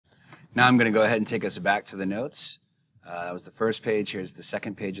Now I'm going to go ahead and take us back to the notes. That was the first page. Here's the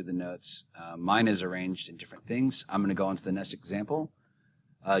second page of the notes. Mine is arranged in different things. I'm going to go on to the next example.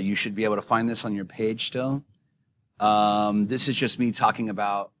 You should be able to find this on your page still. This is just me talking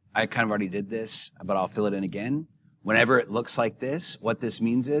about, I kind of already did this, but I'll fill it in again. Whenever it looks like this, what this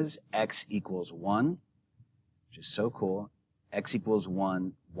means is x equals 1, which is so cool. X equals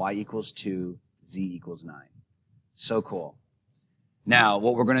 1, y equals 2, z equals 9. So cool. Now,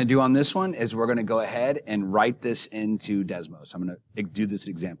 what we're going to do on this one is we're going to go ahead and write this into Desmos. I'm going to do this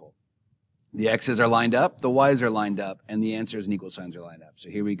example. The x's are lined up, the y's are lined up, and the answers and equal signs are lined up. So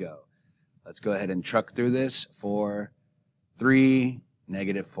here we go. Let's go ahead and truck through this. 4, 3,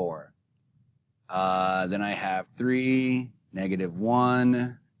 negative 4. Then I have 3, negative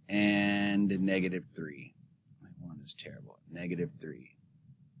 1, and negative 3. My 1 is terrible. Negative 3.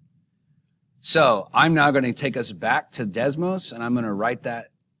 So I'm now going to take us back to Desmos, and I'm going to write that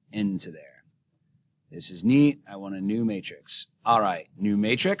into there. This is neat. I want a new matrix. All right, new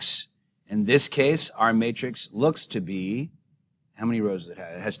matrix. In this case, our matrix looks to be, how many rows does it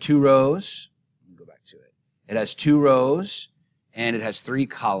have? It has 2 rows. Let me go back to it. It has 2 rows, and it has 3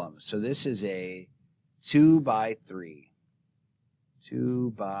 columns. So this is a 2 by 3.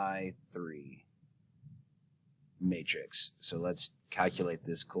 2 by 3 matrix. So let's calculate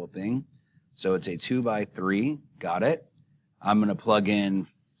this cool thing. So it's a 2 by 3. Got it. I'm going to plug in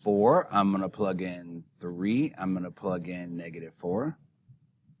 4. I'm going to plug in 3. I'm going to plug in negative 4.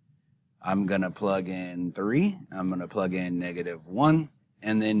 I'm going to plug in 3. I'm going to plug in negative 1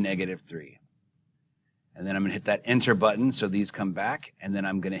 and then negative 3. And then I'm going to hit that enter button so these come back. And then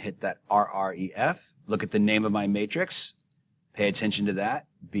I'm going to hit that RREF. Look at the name of my matrix. Pay attention to that.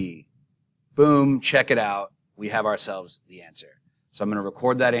 B. Boom. Check it out. We have ourselves the answer. So I'm going to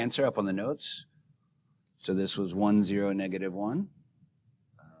record that answer up on the notes. So this was 1, 0, negative 1.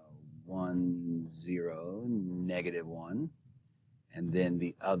 1, 0, negative 1. And then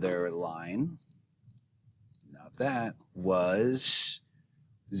the other line, now that was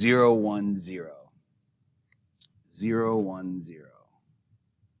 0, 1, 0. 0, 1, 0.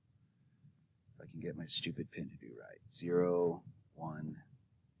 If I can get my stupid pin to do right. 0, 1,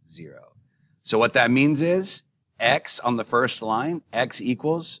 0. So what that means is, x on the first line, x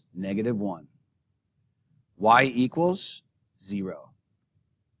equals negative 1. Y equals 0.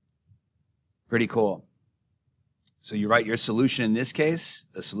 Pretty cool. So you write your solution in this case.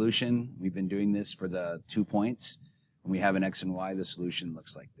 The solution, we've been doing this for the 2 points. When we have an x and y, the solution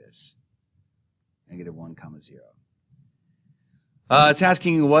looks like this. Negative 1 comma 0. It's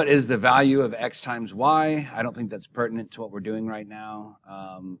asking you what is the value of x times y. I don't think that's pertinent to what we're doing right now.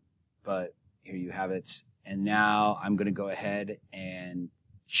 But here you have it. And now I'm going to go ahead and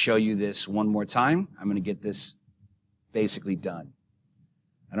show you this one more time. I'm going to get this basically done.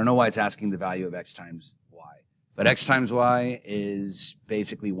 I don't know why it's asking the value of x times y. But x times y is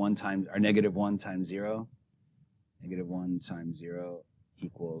basically 1 times, or negative 1 times 0. Negative 1 times 0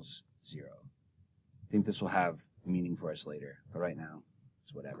 equals 0. I think this will have meaning for us later. But right now,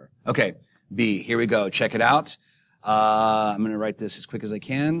 it's whatever. Okay, B, here we go. Check it out. I'm going to write this as quick as I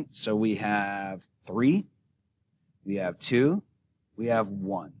can. So we have 3. We have 2. We have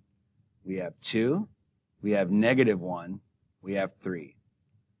 1. We have 2. We have negative 1. We have 3.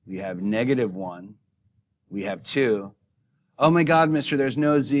 We have negative 1. We have 2. Oh my God, mister, there's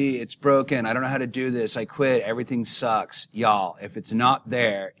no Z. It's broken. I don't know how to do this. I quit. Everything sucks. Y'all, if it's not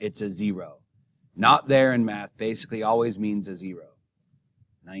there, it's a 0. Not there in math basically always means a 0.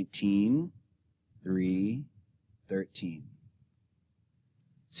 19, 3, 13.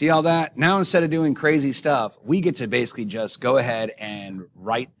 See all that? Now instead of doing crazy stuff, we get to basically just go ahead and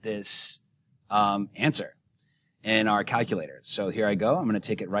write this answer in our calculator. So here I go. I'm going to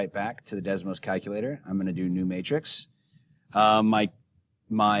take it right back to the Desmos calculator. I'm going to do new matrix. My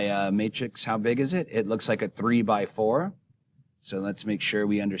matrix, how big is it? It looks like a 3 by 4. So let's make sure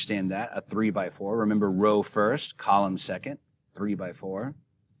we understand that. A 3 by 4. Remember row first, column second. 3 by 4.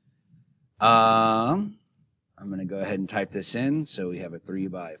 I'm going to go ahead and type this in. So we have a 3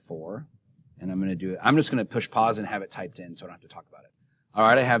 by 4. And I'm going to do it. I'm just going to push pause and have it typed in so I don't have to talk about it. All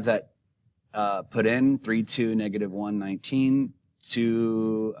right, I have that put in. 3, 2, negative 1, 19.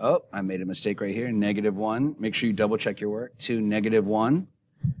 2, oh, I made a mistake right here. Negative 1. Make sure you double check your work. 2, negative 1.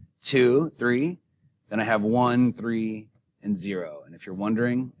 2, 3. Then I have 1, 3, and 0. And if you're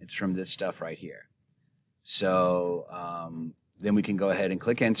wondering, it's from this stuff right here. So then we can go ahead and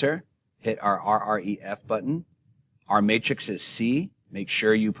click enter. Hit our RREF button. Our matrix is C. Make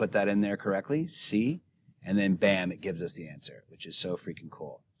sure you put that in there correctly, C. And then bam, it gives us the answer, which is so freaking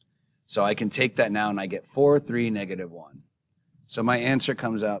cool. So I can take that now and I get 4, 3, negative 1. So my answer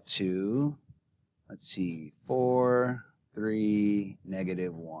comes out to, let's see, 4, 3,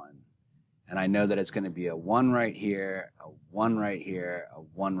 -1. And I know that it's going to be a 1 right here, a 1 right here, a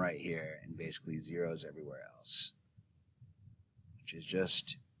 1 right here, and basically zeros everywhere else, which is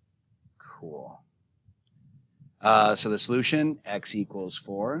just cool. So the solution, x equals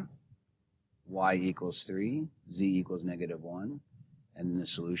 4, y equals 3, z equals -1, and then the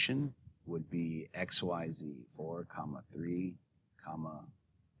solution would be x, y, z, 4, 3,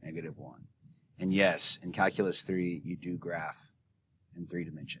 -1. And yes, in Calculus 3, you do graph in 3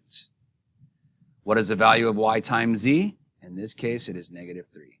 dimensions. What is the value of y times z? In this case, it is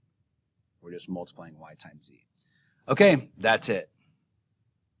 -3. We're just multiplying y times z. Okay, that's it.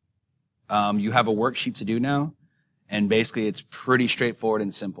 You have a worksheet to do now, and basically it's pretty straightforward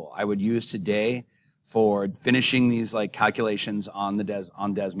and simple. I would use today for finishing these like calculations on the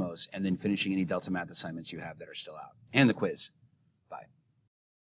on Desmos, and then finishing any Delta Math assignments you have that are still out, and the quiz.